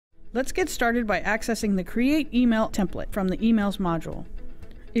Let's get started by accessing the Create Email template from the Emails module.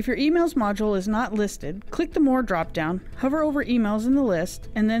 If your Emails module is not listed, click the More drop-down, hover over Emails in the list,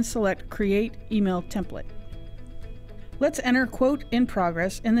 and then select Create Email Template. Let's enter Quote in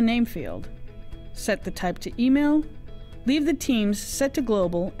Progress in the name field. Set the type to email. Leave the teams set to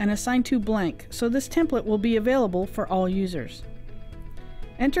global and assign to blank so this template will be available for all users.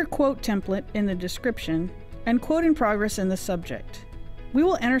 Enter Quote Template in the description and Quote in Progress in the subject. We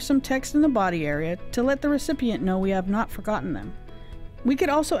will enter some text in the body area to let the recipient know we have not forgotten them. We could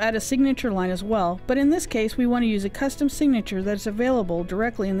also add a signature line as well, but in this case we want to use a custom signature that is available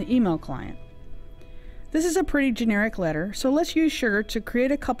directly in the email client. This is a pretty generic letter, so let's use Sugar to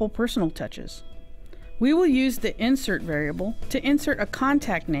create a couple personal touches. We will use the Insert variable to insert a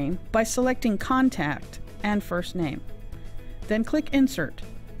contact name by selecting Contact and First Name. Then click Insert,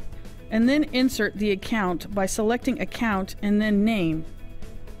 and then insert the account by selecting Account and then Name.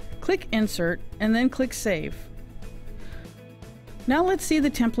 Click Insert and then click Save. Now let's see the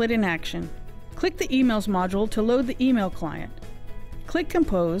template in action. Click the Emails module to load the email client. Click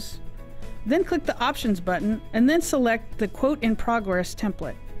Compose, then click the Options button and then select the Quote in Progress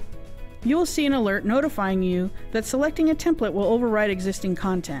template. You will see an alert notifying you that selecting a template will override existing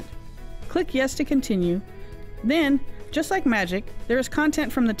content. Click Yes to continue. Then, just like magic, there is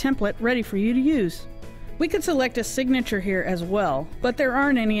content from the template ready for you to use. We could select a signature here as well, but there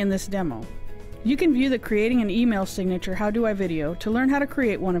aren't any in this demo. You can view the Creating an Email Signature How Do I video to learn how to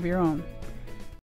create one of your own.